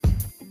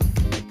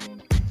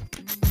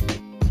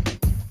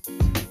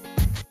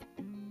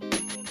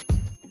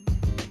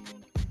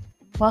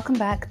Welcome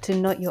back to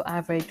Not Your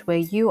Average, where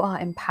you are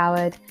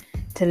empowered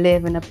to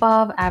live an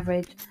above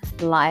average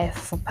life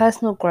for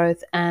personal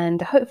growth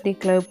and hopefully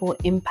global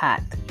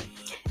impact.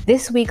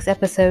 This week's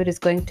episode is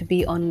going to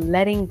be on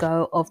letting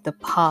go of the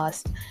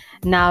past.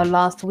 Now,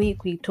 last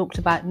week we talked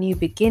about new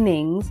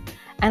beginnings,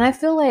 and I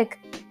feel like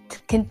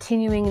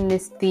continuing in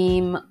this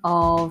theme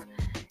of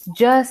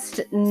just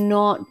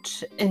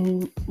not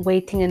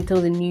waiting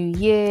until the new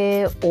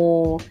year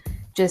or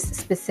just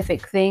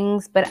specific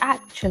things, but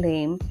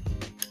actually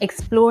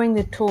exploring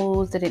the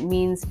tools that it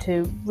means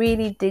to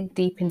really dig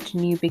deep into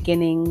new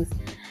beginnings.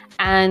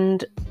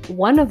 And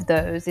one of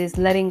those is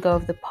letting go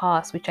of the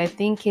past, which I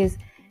think is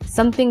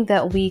something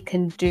that we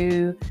can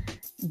do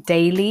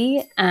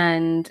daily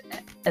and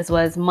as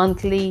well as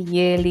monthly,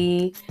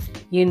 yearly,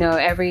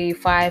 every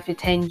 5 to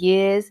 10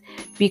 years,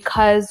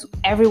 because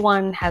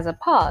everyone has a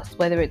past,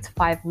 whether it's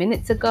 5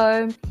 minutes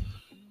ago,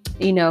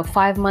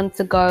 5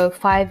 months ago,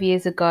 5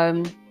 years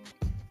ago.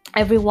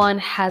 Everyone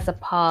has a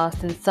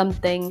past and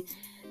something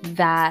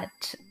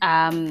that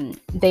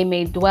they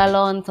may dwell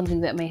on,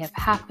 something that may have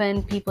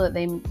happened, people that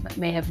they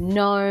may have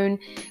known,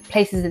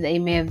 places that they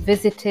may have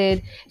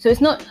visited. So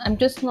I'm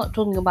just not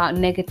talking about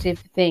negative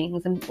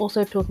things. I'm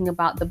also talking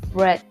about the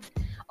breadth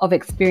of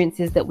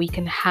experiences that we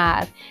can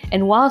have.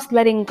 And whilst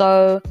letting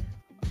go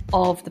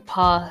of the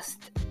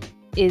past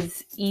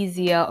is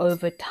easier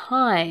over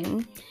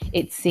time,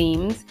 it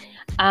seems,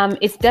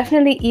 it's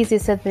definitely easier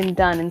said than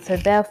done. And so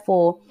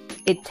therefore,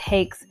 it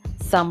takes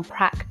some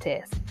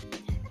practice.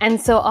 And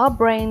so our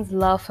brains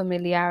love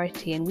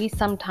familiarity, and we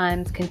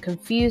sometimes can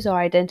confuse our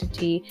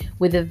identity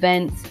with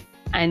events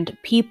and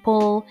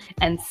people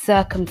and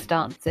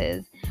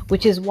circumstances,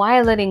 which is why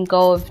letting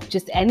go of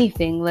just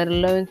anything, let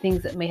alone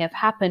things that may have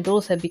happened,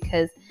 also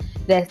because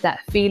there's that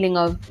feeling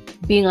of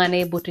being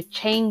unable to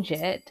change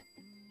it.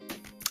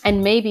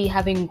 And maybe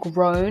having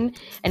grown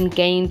and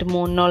gained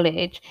more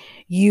knowledge,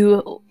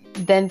 you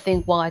then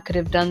think, well, I could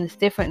have done this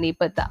differently.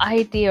 But the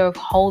idea of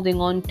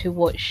holding on to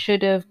what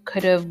should have,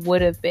 could have,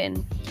 would have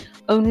been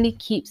only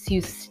keeps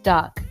you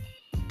stuck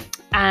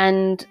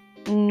and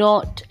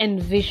not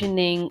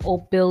envisioning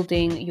or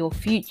building your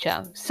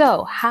future.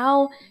 So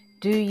how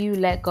do you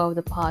let go of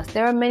the past?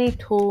 There are many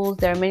tools,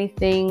 there are many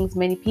things,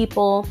 many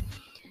people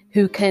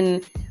who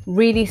can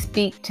really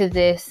speak to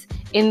this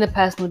in the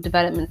personal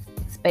development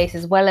space,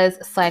 as well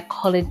as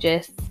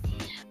psychologists.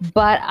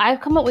 But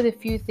I've come up with a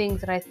few things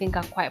that I think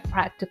are quite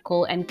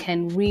practical and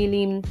can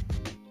really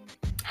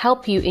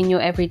help you in your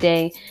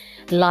everyday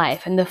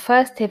life. And the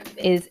first tip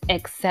is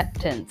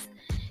acceptance.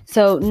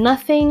 So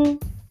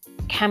nothing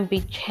can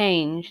be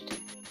changed,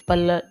 but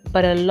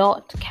a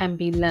lot can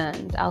be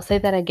learned. I'll say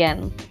that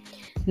again.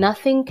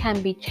 Nothing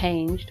can be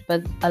changed,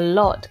 but a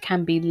lot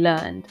can be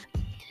learned.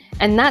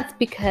 And that's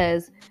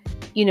because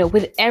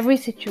with every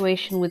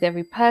situation, with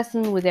every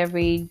person, with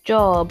every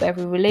job,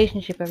 every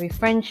relationship, every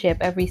friendship,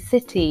 every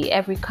city,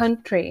 every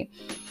country,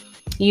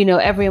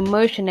 every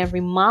emotion,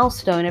 every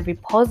milestone, every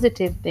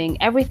positive thing,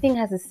 everything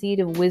has a seed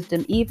of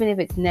wisdom, even if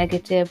it's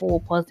negative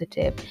or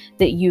positive,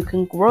 that you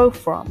can grow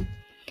from.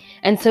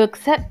 And so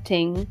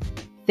accepting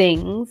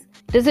things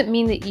doesn't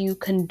mean that you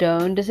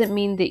condone, doesn't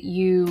mean that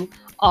you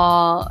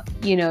are,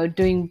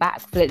 doing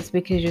backflips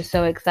because you're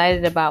so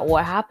excited about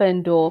what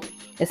happened or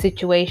a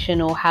situation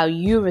or how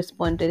you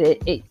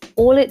responded.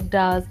 All it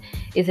does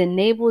is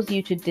enables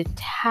you to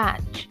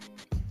detach,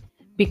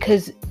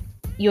 because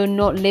you're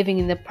not living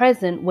in the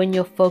present when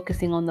you're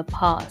focusing on the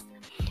past.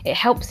 It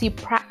helps you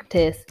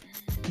practice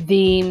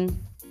the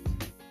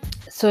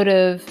sort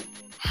of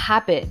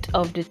habit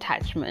of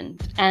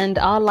detachment. And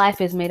our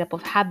life is made up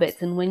of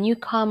habits. And when you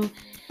come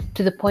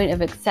to the point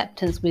of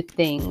acceptance with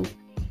things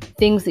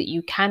that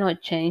you cannot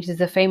change,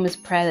 there's a famous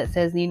prayer that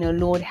says,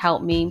 Lord,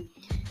 help me,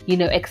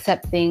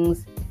 accept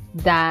things,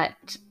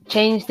 that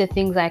change the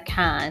things I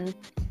can,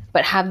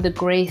 but have the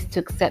grace to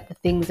accept the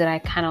things that I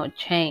cannot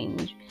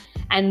change.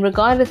 And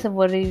regardless of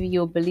whatever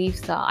your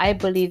beliefs are, I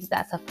believe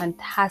that's a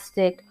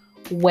fantastic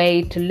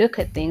way to look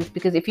at things,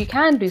 because if you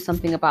can do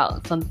something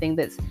about something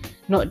that's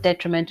not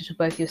detrimental to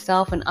both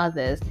yourself and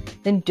others,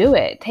 then do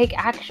it. Take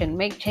action,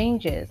 make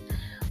changes.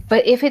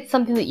 But if it's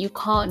something that you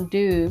can't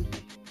do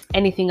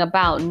anything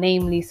about,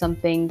 namely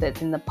something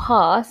that's in the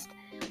past,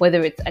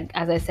 whether it's,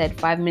 as I said,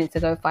 5 minutes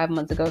ago, 5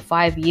 months ago,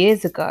 5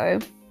 years ago,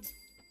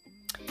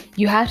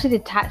 you have to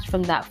detach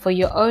from that for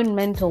your own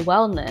mental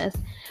wellness,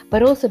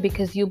 but also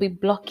because you'll be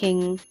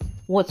blocking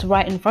what's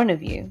right in front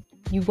of you.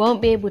 You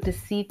won't be able to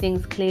see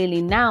things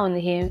clearly now in the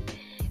here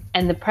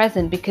and the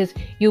present, because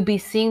you'll be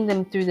seeing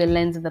them through the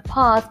lens of the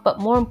past. But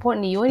more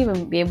importantly, you won't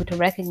even be able to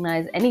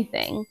recognize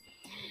anything,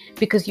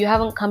 because you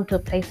haven't come to a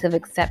place of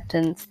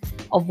acceptance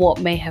of what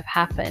may have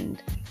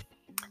happened.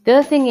 The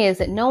other thing is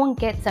that no one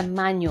gets a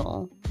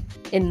manual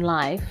in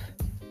life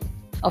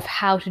of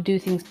how to do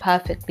things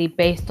perfectly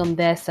based on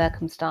their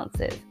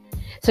circumstances.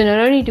 So not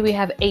only do we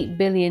have 8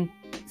 billion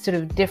sort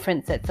of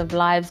different sets of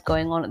lives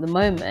going on at the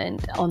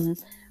moment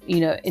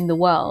in the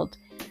world,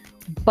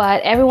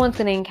 But everyone's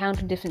going to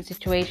encounter different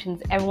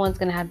situations. Everyone's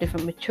going to have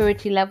different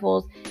maturity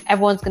levels.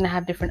 Everyone's going to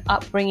have different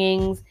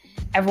upbringings.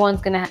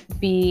 Everyone's going to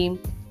be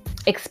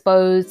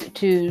exposed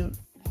to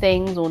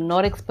things or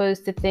not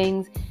exposed to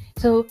things.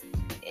 So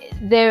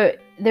there's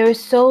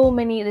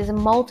a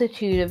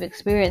multitude of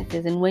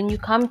experiences. And when you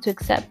come to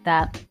accept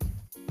that,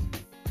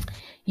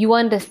 you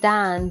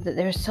understand that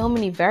there are so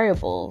many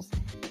variables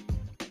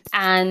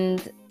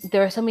and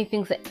there are so many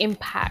things that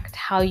impact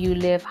how you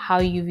live, how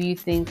you view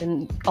things,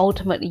 and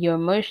ultimately your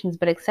emotions.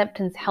 But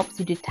acceptance helps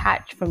you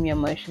detach from your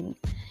emotions.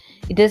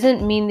 It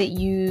doesn't mean that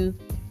you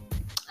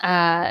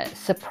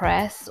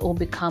suppress or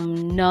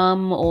become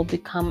numb or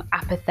become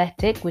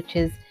apathetic, which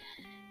is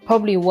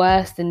probably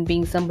worse than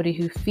being somebody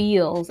who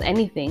feels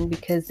anything,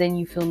 because then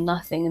you feel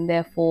nothing and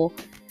therefore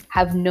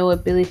have no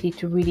ability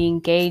to really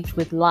engage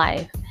with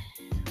life.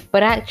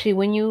 But actually,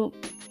 when you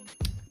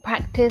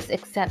practice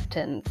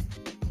acceptance,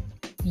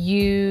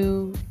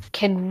 you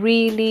can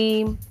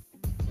really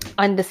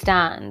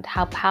understand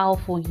how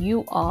powerful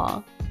you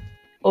are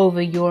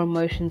over your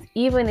emotions,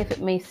 even if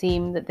it may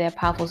seem that they're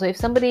powerful. So if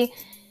somebody,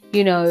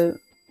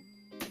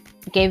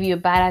 gave you a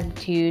bad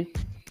attitude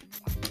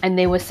and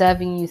they were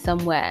serving you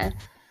somewhere,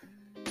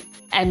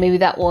 and maybe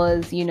that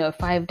was,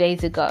 5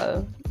 days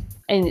ago,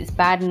 and it's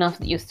bad enough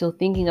that you're still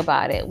thinking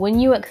about it, when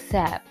you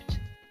accept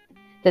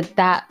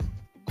that,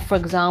 for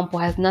example,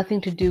 has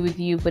nothing to do with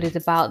you, but is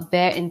about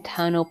their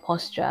internal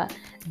posture,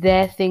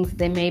 their things that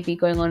they may be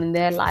going on in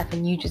their life,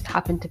 and you just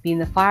happen to be in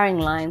the firing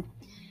line,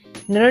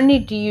 not only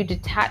do you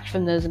detach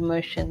from those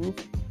emotions,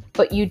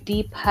 but you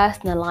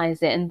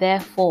depersonalize it. And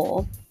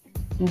therefore,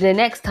 the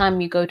next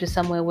time you go to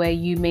somewhere where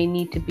you may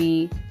need to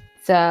be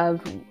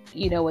served,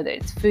 whether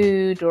it's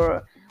food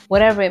or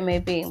whatever it may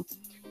be,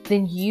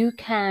 then you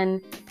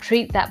can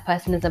treat that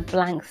person as a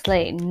blank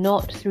slate,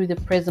 not through the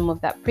prism of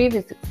that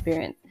previous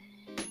experience.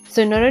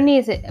 So not only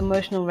is it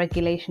emotional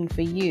regulation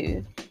for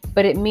you,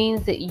 but it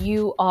means that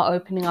you are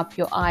opening up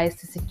your eyes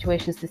to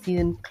situations to see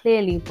them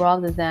clearly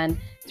rather than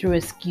through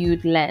a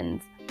skewed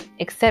lens.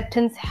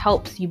 Acceptance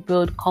helps you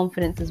build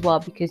confidence as well,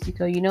 because you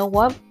go, you know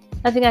what?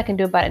 Nothing I can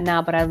do about it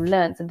now, but I've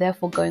learned. So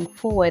therefore, going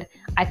forward,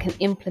 I can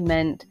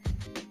implement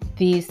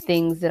these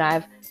things that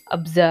I've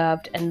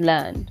observed and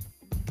learned.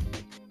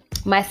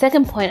 My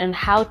second point on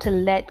how to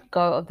let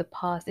go of the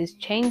past is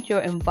change your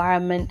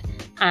environment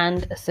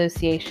and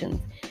associations.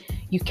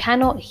 You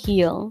cannot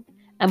heal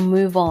and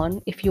move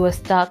on if you are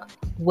stuck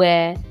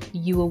where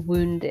you were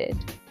wounded.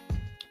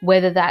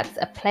 Whether that's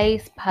a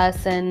place,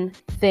 person,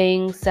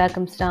 thing,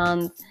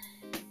 circumstance,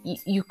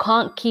 you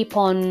can't keep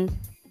on,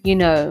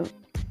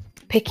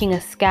 picking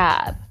a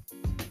scab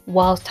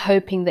whilst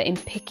hoping that in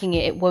picking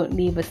it won't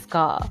leave a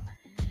scar.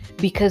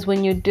 Because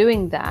when you're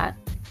doing that,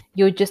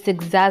 you're just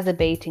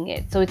exacerbating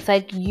it. So it's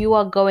like you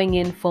are going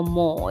in for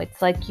more.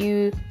 It's like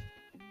you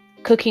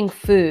cooking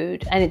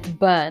food and it's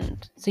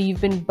burned. So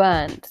you've been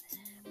burned,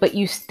 but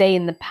you stay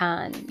in the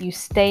pan, you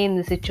stay in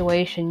the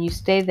situation, you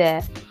stay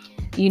there,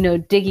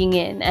 digging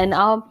in. And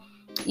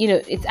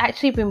it's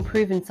actually been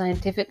proven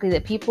scientifically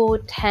that people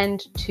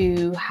tend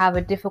to have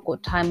a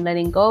difficult time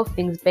letting go of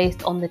things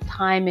based on the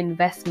time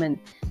investment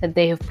that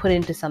they have put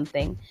into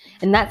something.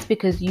 And that's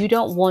because you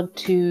don't want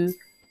to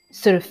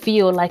sort of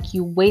feel like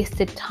you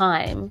wasted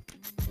time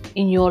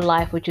in your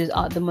life, which is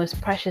the most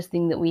precious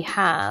thing that we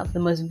have, the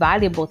most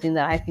valuable thing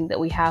that I think that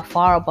we have,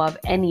 far above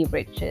any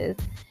riches.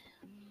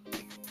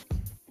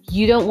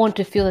 You don't want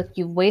to feel like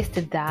you've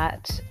wasted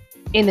that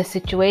in a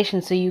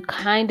situation. So you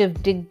kind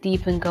of dig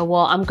deep and go,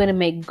 well, I'm going to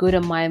make good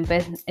on my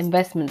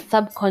investment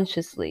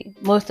subconsciously.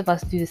 Most of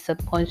us do this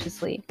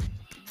subconsciously.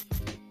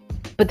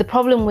 But the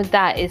problem with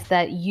that is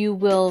that you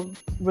will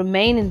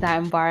remain in that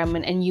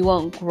environment and you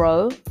won't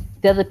grow.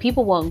 The other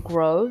people won't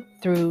grow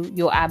through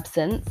your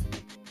absence.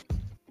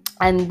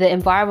 And the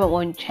environment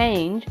won't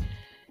change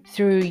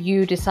through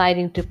you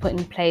deciding to put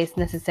in place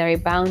necessary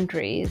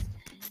boundaries.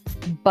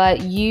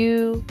 But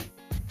you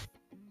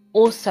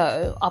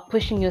also are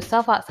pushing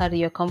yourself outside of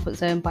your comfort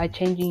zone by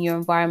changing your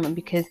environment,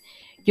 because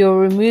you're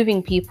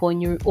removing people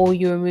and you're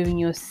removing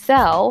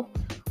yourself,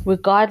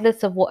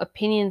 regardless of what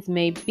opinions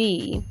may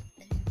be,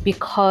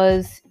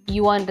 because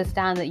you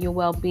understand that your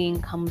well-being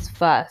comes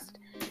first.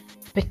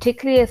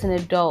 Particularly as an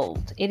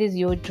adult, it is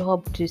your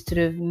job to sort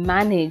of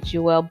manage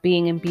your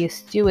well-being and be a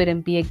steward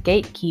and be a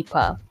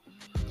gatekeeper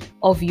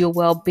of your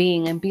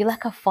well-being and be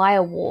like a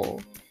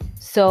firewall.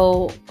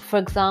 So, for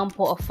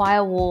example, a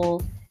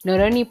firewall not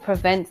only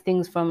prevents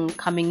things from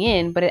coming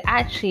in, but it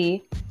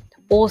actually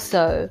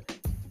also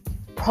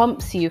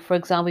prompts you, for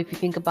example, if you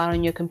think about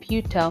on your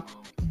computer,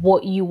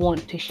 what you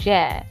want to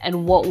share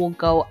and what will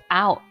go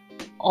out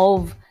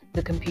of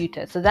the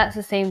computer. So that's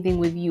the same thing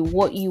with you,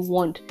 what you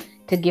want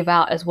to give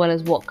out as well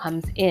as what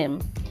comes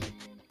in.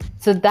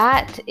 So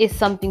that is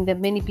something that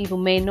many people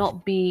may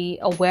not be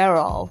aware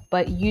of,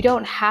 but you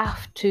don't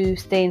have to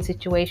stay in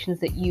situations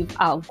that you've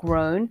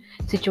outgrown,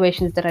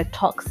 situations that are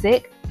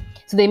toxic.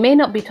 So they may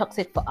not be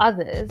toxic for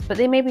others, but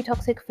they may be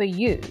toxic for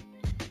you.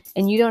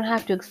 And you don't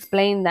have to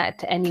explain that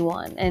to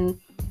anyone. And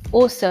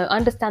also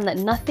understand that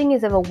nothing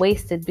is ever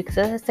wasted, because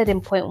as I said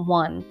in point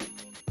 1,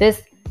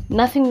 There's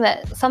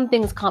some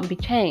things can't be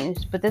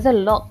changed, but there's a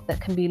lot that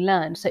can be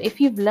learned. So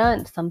if you've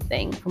learned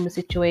something from a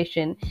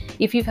situation,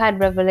 if you've had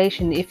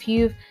revelation, if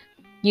you've,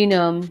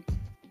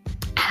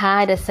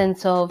 had a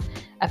sense of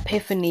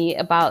epiphany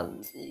about,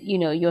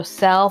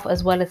 yourself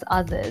as well as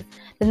others,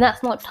 then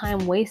that's not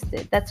time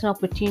wasted. That's an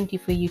opportunity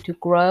for you to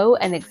grow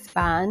and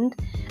expand,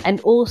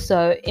 and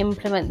also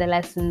implement the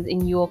lessons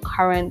in your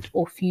current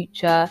or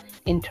future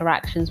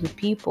interactions with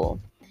people.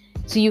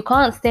 So you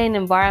can't stay in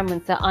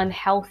environments that are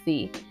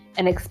unhealthy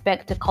and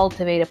expect to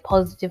cultivate a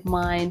positive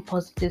mind,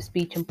 positive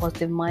speech, and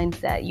positive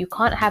mindset. You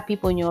can't have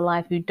people in your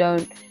life who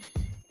don't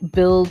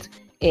build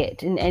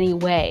it in any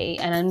way.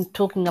 And I'm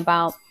talking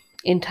about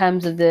in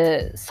terms of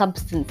the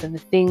substance and the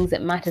things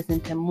that matters in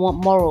terms of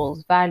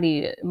morals,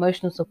 value,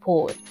 emotional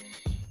support.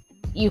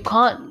 You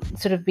can't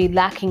sort of be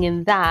lacking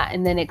in that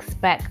and then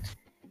expect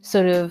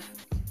sort of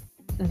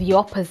the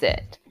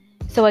opposite.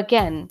 So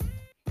again,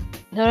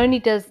 not only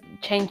does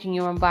changing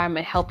your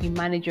environment help you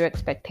manage your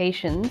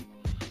expectations,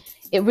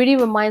 it really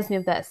reminds me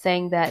of that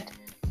saying that,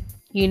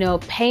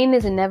 pain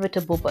is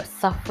inevitable, but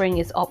suffering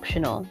is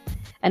optional.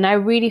 And I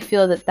really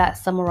feel that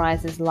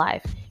summarizes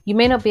life. You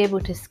may not be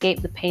able to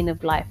escape the pain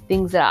of life,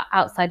 things that are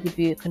outside of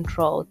your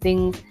control,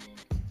 things,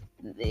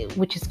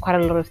 which is quite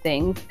a lot of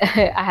things,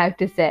 I have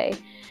to say.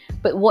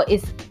 But what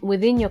is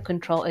within your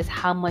control is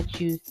how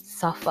much you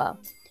suffer.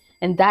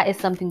 And that is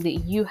something that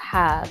you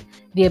have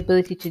the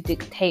ability to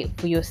dictate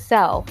for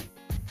yourself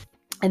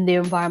and the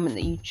environment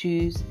that you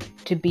choose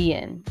to be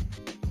in.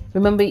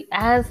 Remember,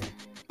 as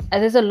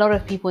there's a lot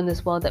of people in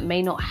this world that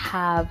may not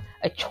have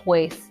a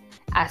choice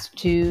as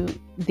to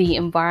the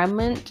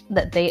environment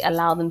that they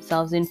allow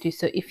themselves into.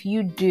 So if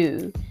you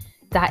do,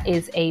 that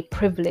is a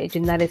privilege,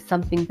 and that is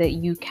something that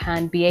you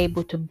can be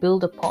able to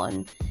build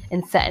upon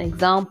and set an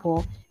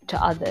example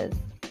to others.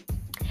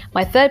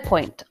 My third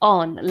point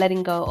on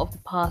letting go of the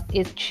past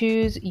is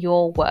choose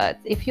your words.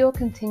 If you're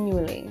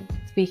continually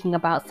speaking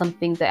about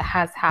something that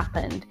has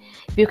happened,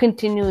 if you're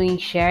continually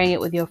sharing it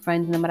with your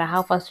friends, no matter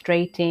how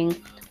frustrating,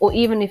 or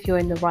even if you're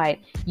in the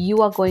right,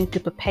 you are going to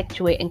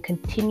perpetuate and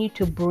continue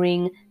to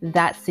bring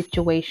that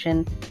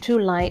situation to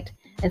light.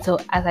 And so,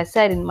 as I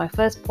said in my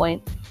first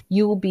point,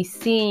 you will be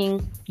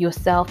seeing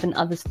yourself and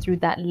others through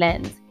that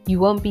lens. You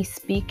won't be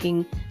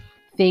speaking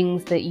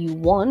things that you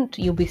want,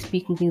 you'll be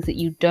speaking things that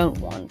you don't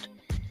want.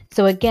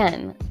 So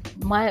again,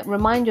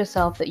 remind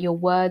yourself that your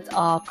words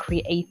are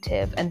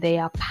creative and they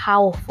are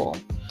powerful,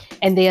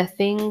 and they are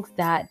things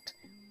that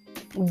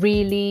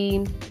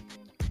really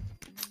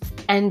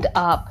end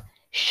up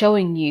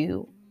showing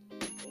you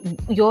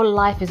your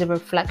life is a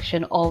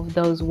reflection of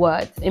those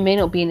words. It may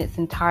not be in its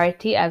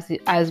entirety,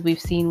 as we've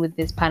seen with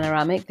this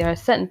panoramic. There are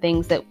certain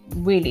things that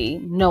really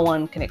no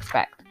one can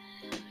expect.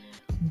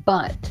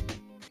 But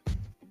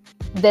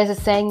there's a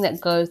saying that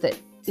goes that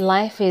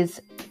life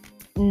is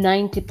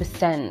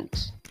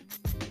 90%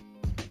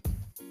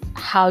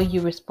 how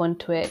you respond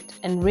to it,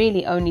 and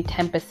really only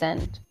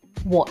 10%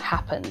 what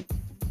happens.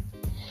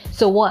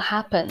 So what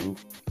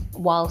happens,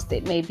 whilst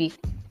it may be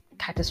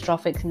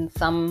catastrophic in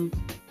some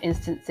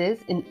instances,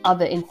 in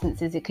other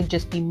instances it could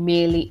just be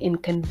merely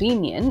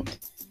inconvenient,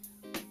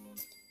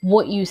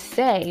 what you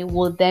say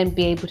will then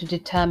be able to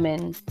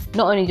determine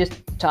not only just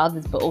to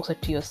others but also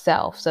to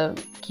yourself. So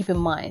keep in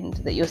mind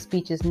that your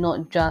speech is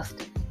not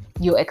just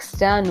your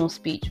external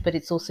speech, but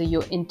it's also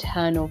your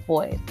internal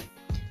voice.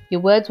 Your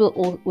words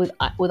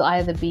will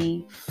either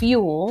be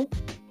fuel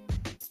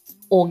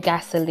or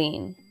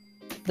gasoline.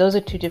 Those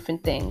are two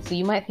different things. So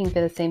you might think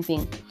they're the same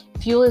thing.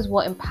 Fuel is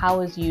what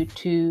empowers you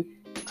to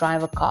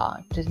drive a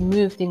car, to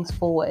move things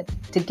forward,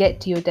 to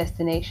get to your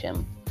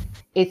destination.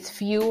 It's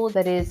fuel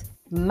that is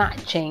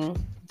matching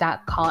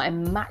that car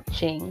and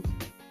matching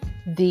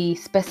the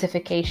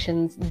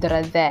specifications that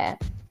are there.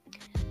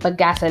 But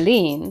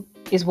gasoline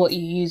is what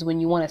you use when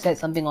you want to set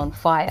something on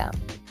fire.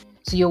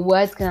 So your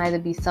words can either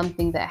be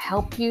something that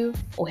help you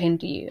or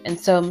hinder you. And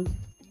so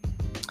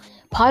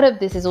part of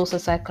this is also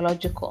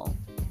psychological,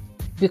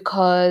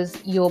 because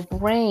your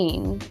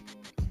brain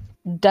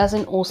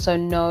doesn't also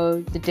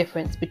know the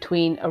difference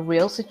between a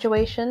real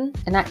situation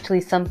and actually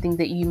something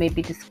that you may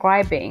be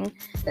describing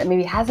that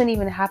maybe hasn't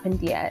even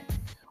happened yet,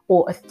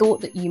 or a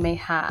thought that you may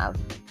have,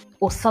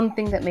 or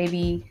something that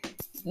maybe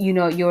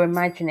you're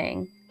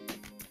imagining.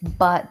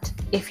 But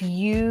if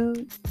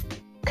you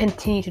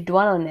continue to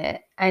dwell on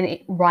it and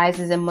it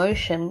rises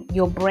emotion,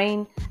 your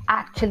brain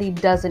actually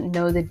doesn't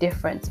know the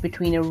difference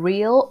between a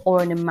real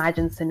or an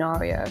imagined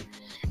scenario.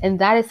 And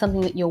that is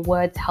something that your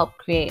words help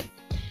create.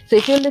 So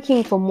if you're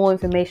looking for more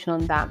information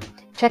on that,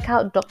 check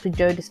out Dr.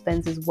 Joe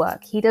Dispenza's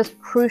work. He does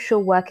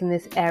crucial work in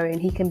this area,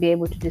 and he can be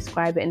able to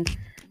describe it in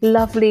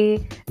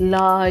lovely,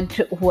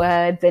 large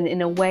words and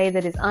in a way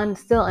that is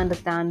still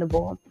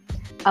understandable,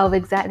 of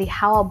exactly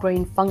how our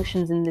brain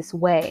functions in this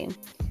way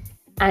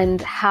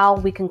and how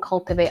we can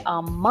cultivate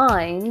our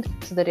mind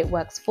so that it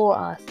works for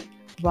us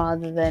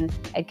rather than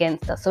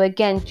against us. So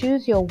again,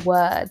 choose your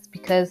words,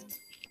 because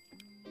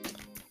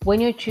when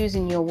you're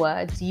choosing your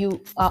words,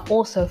 you are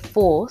also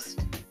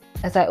forced,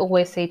 as I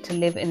always say, to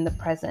live in the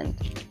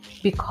present.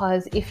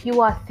 Because if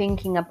you are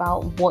thinking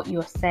about what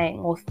you're saying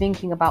or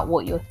thinking about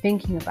what you're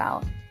thinking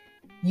about,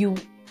 you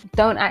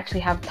don't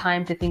actually have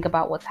time to think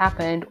about what's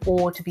happened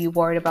or to be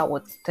worried about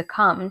what's to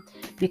come,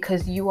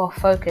 because you are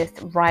focused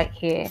right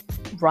here,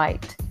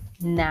 right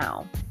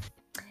now.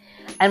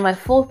 And my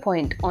fourth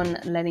point on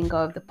letting go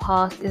of the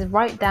past is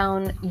write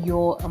down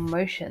your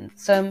emotions.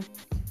 So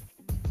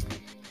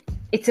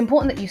it's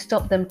important that you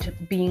stop them to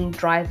being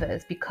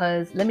drivers,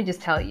 because let me just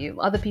tell you,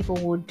 other people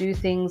will do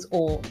things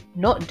or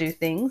not do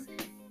things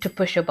to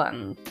push a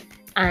button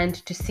and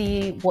to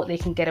see what they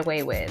can get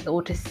away with,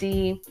 or to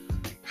see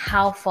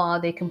how far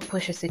they can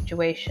push a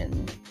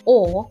situation.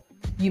 Or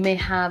you may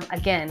have,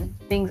 again,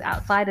 things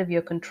outside of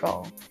your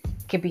control.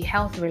 It could be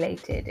health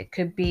related, it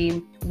could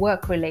be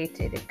work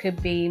related, it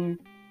could be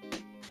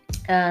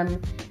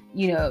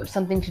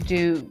something to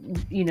do,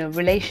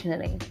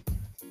 relationally.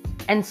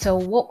 And so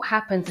what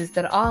happens is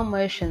that our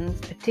emotions,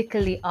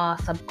 particularly our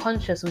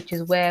subconscious, which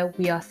is where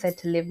we are said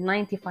to live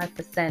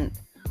 95%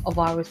 of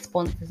our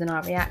responses and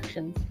our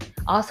reactions,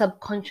 our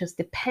subconscious,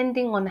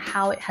 depending on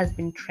how it has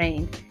been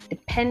trained,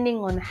 depending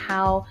on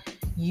how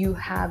you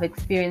have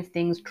experienced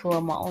things,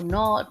 trauma or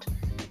not,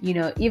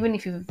 even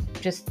if you've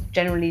just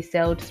generally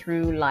sailed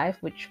through life,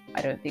 which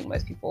I don't think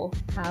most people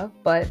have,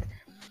 but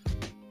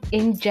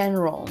in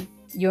general,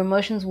 your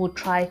emotions will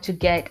try to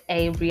get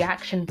a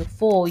reaction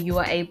before you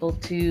are able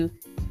to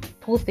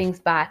pull things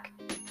back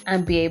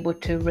and be able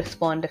to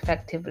respond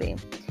effectively.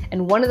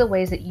 And one of the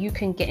ways that you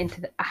can get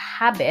into a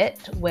habit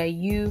where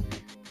you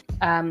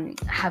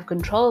have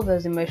control of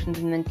those emotions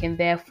and then can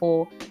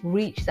therefore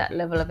reach that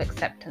level of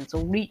acceptance,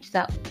 or reach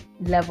that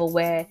level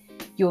where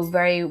you're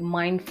very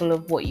mindful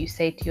of what you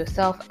say to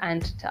yourself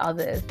and to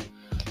others,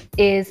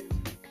 is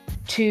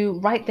to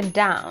write them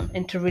down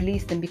and to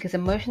release them, because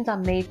emotions are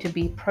made to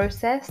be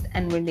processed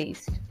and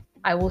released.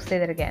 I will say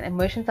that again.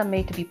 Emotions are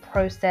made to be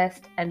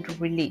processed and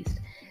released.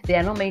 They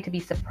are not made to be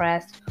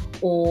suppressed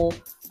or,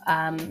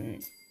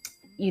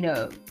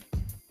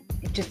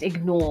 just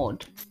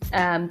ignored.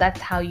 That's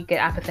how you get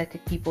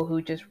apathetic people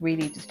who just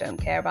really just don't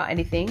care about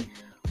anything.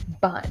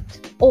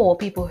 Or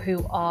people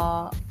who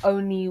are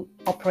only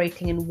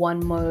operating in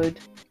one mode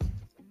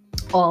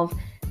of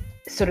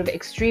sort of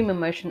extreme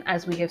emotion,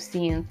 as we have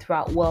seen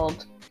throughout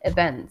world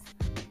events.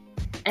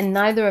 And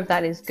neither of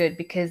that is good,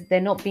 because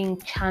they're not being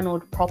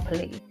channeled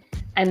properly.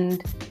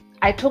 And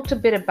I talked a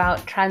bit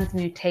about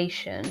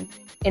transmutation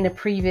in a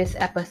previous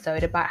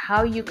episode, about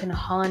how you can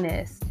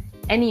harness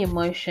any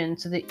emotion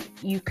so that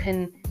you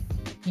can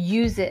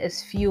use it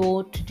as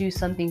fuel to do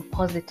something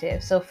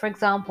positive. So for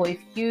example, if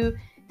you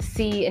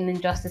see an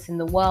injustice in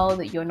the world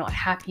that you're not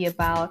happy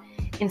about,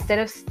 instead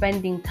of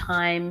spending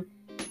time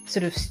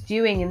sort of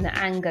stewing in the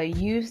anger,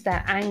 use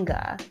that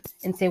anger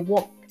and say,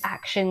 what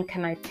action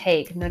can I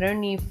take, not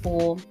only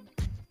for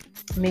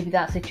maybe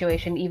that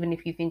situation, even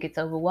if you think it's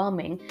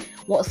overwhelming,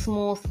 what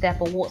small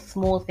step or what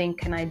small thing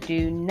can I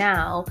do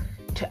now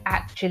to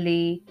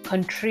actually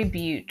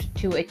contribute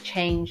to a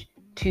change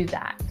to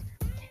that.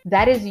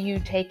 That is you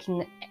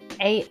taking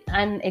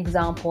an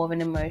example of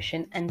an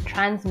emotion and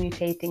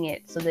transmutating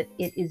it so that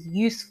it is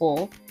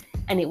useful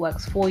and it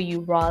works for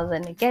you rather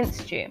than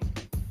against you.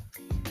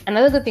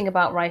 Another good thing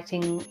about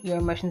writing your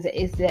emotions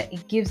is that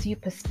it gives you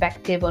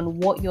perspective on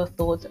what your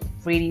thoughts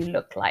really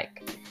look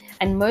like.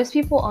 And most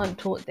people aren't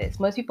taught this.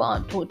 Most people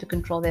aren't taught to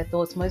control their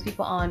thoughts. Most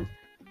people aren't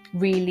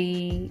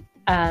really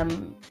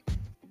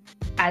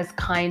as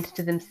kind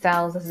to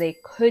themselves as they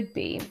could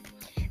be.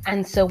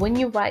 And so when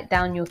you write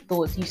down your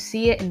thoughts, you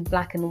see it in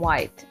black and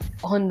white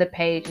on the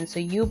page. And so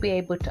you'll be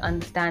able to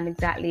understand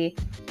exactly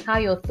how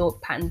your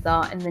thought patterns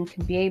are, and then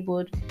can be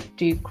able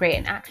to create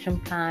an action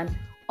plan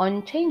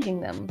on changing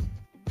them.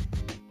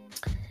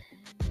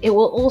 It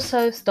will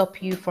also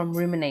stop you from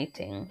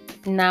ruminating.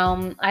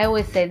 Now, I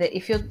always say that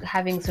if you're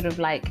having sort of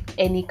like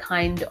any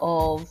kind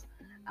of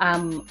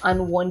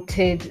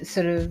unwanted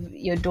sort of,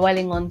 you're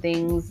dwelling on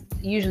things,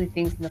 usually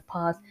things in the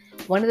past,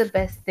 one of the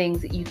best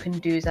things that you can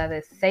do is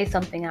either say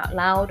something out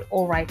loud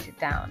or write it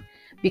down,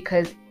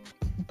 because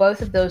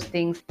both of those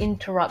things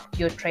interrupt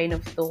your train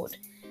of thought.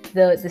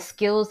 The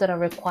skills that are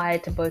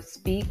required to both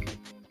speak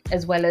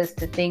as well as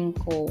to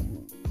think or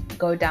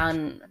go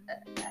down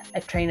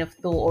a train of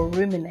thought or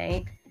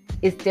ruminate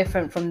is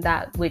different from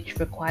that which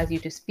requires you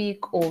to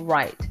speak or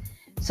write.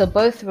 So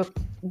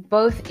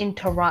both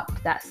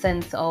interrupt that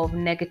sense of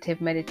negative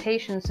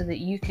meditation so that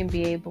you can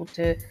be able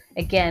to,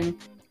 again,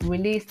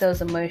 release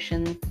those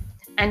emotions.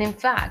 And in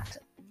fact,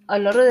 a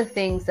lot of the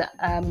things that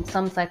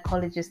some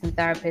psychologists and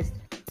therapists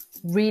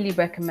really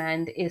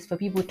recommend is for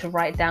people to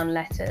write down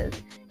letters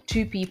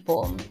to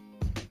people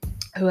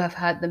who have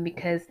hurt them,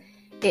 because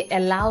it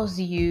allows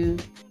you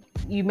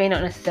may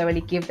not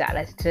necessarily give that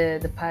letter to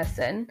the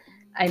person.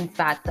 In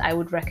fact, I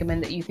would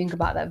recommend that you think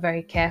about that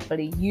very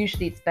carefully.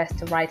 Usually it's best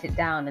to write it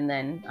down and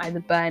then either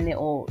burn it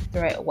or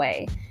throw it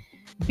away,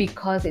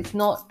 because it's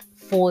not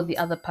for the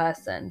other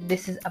person.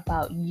 This is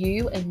about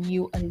you and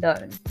you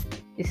alone.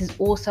 This is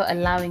also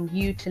allowing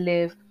you to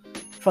live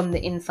from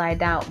the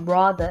inside out,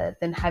 rather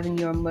than having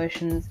your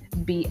emotions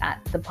be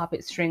at the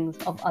puppet strings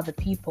of other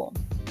people.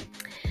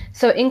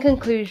 So in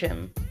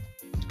conclusion,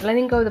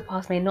 letting go of the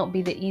past may not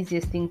be the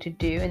easiest thing to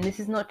do, and this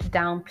is not to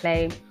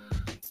downplay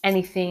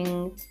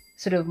anything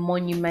sort of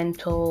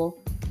monumental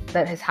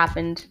that has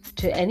happened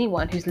to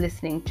anyone who's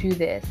listening to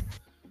this,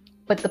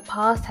 but the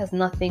past has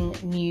nothing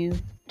new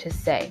to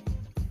say.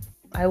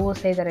 I will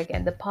say that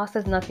again. The past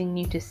has nothing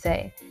new to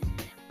say,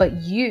 but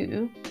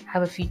you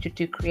have a future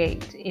to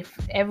create. If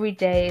every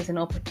day is an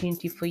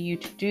opportunity for you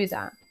to do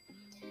that.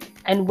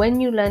 And when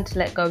you learn to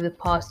let go of the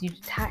past, you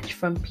detach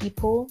from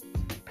people,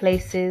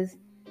 places,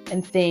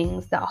 and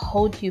things that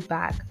hold you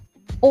back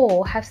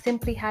or have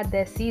simply had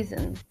their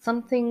season.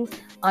 Some things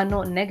are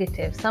not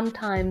negative.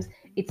 Sometimes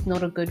it's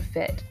not a good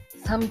fit.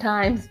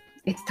 Sometimes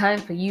it's time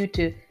for you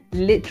to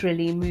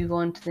literally move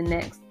on to the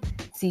next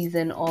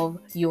season of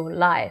your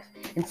life.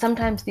 And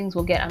sometimes things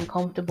will get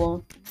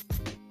uncomfortable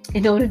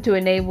in order to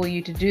enable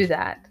you to do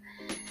that.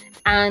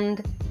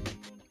 And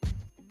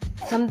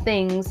some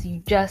things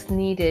you just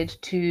needed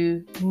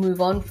to move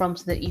on from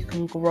so that you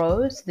can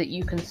grow, so that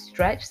you can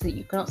stretch, so that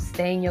you cannot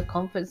stay in your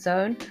comfort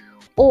zone,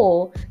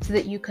 or so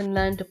that you can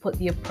learn to put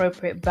the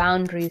appropriate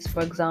boundaries,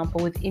 for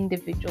example, with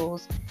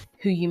individuals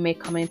who you may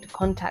come into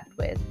contact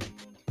with.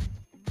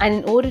 And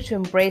in order to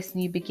embrace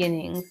new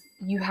beginnings,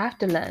 you have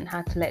to learn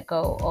how to let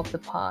go of the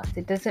past.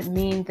 It doesn't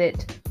mean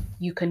that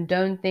you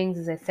condone things,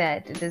 as I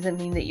said. It doesn't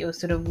mean that you're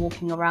sort of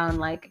walking around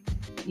like,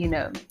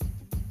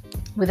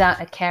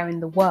 without a care in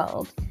the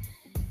world.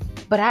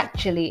 But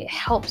actually, it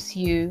helps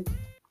you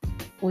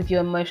with your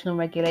emotional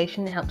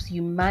regulation. It helps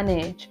you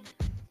manage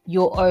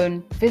your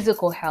own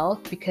physical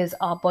health, because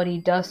our body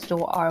does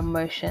store our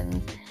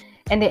emotions.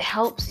 And it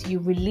helps you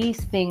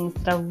release things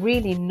that are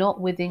really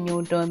not within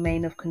your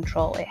domain of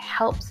control. It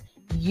helps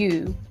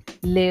you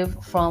live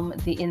from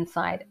the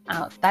inside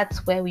out.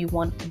 That's where we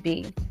want to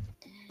be.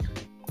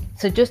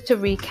 So just to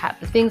recap,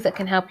 the things that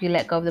can help you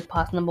let go of the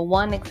past: number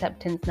 1,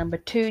 acceptance. Number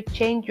 2,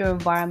 change your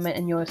environment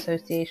and your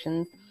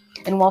associations.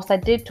 And whilst I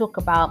did talk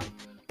about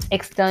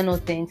external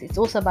things, it's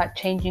also about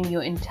changing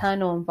your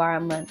internal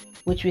environment,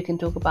 which we can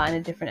talk about in a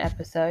different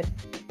episode.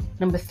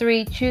 Number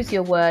 3, choose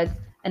your words.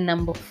 And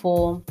number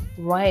 4,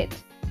 write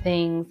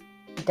things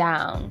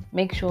down.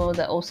 Make sure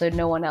that also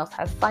no one else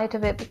has sight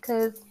of it,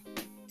 because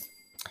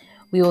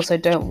we also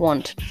don't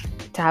want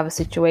to have a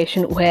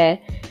situation where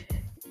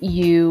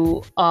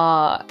you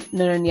are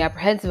not only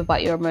apprehensive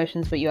about your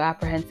emotions, but you're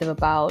apprehensive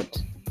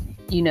about,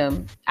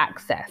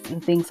 access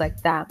and things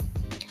like that.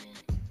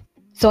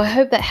 So I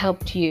hope that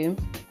helped you.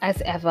 As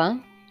ever,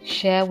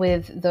 share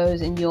with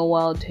those in your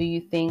world who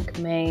you think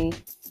may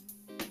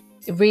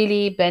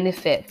really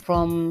benefit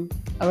from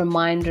a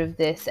reminder of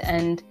this.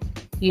 And,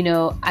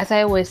 as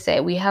I always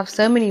say, we have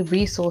so many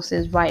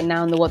resources right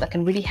now in the world that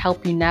can really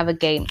help you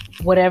navigate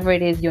whatever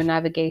it is you're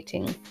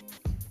navigating.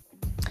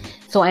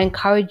 So I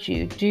encourage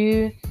you,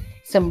 do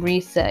some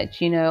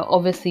research,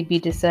 obviously be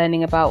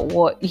discerning about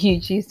what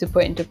you choose to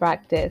put into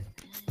practice,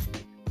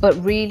 but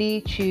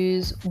really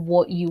choose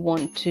what you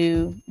want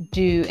to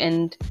do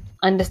and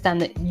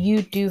understand that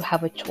you do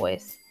have a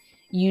choice.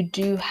 You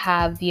do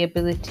have the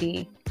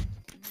ability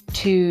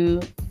to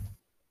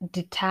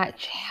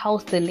detach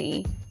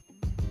healthily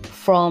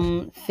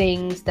from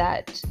things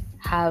that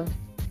have,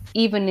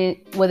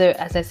 whether,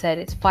 as I said,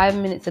 it's 5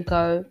 minutes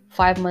ago,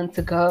 5 months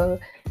ago,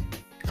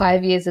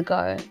 5 years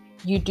ago,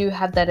 you do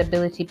have that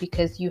ability,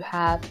 because you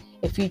have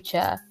a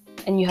future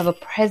and you have a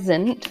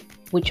present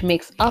which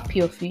makes up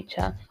your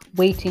future,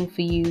 waiting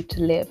for you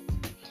to live.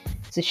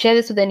 So share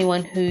this with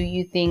anyone who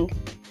you think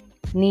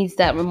needs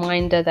that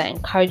reminder, that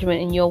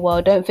encouragement in your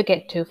world. Don't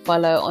forget to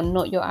follow on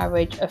Not Your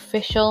Average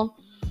Official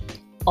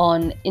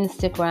on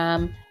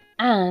Instagram,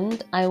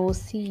 and I will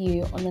see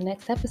you on the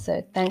next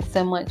episode. Thanks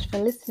so much for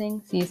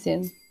listening. See you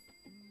soon.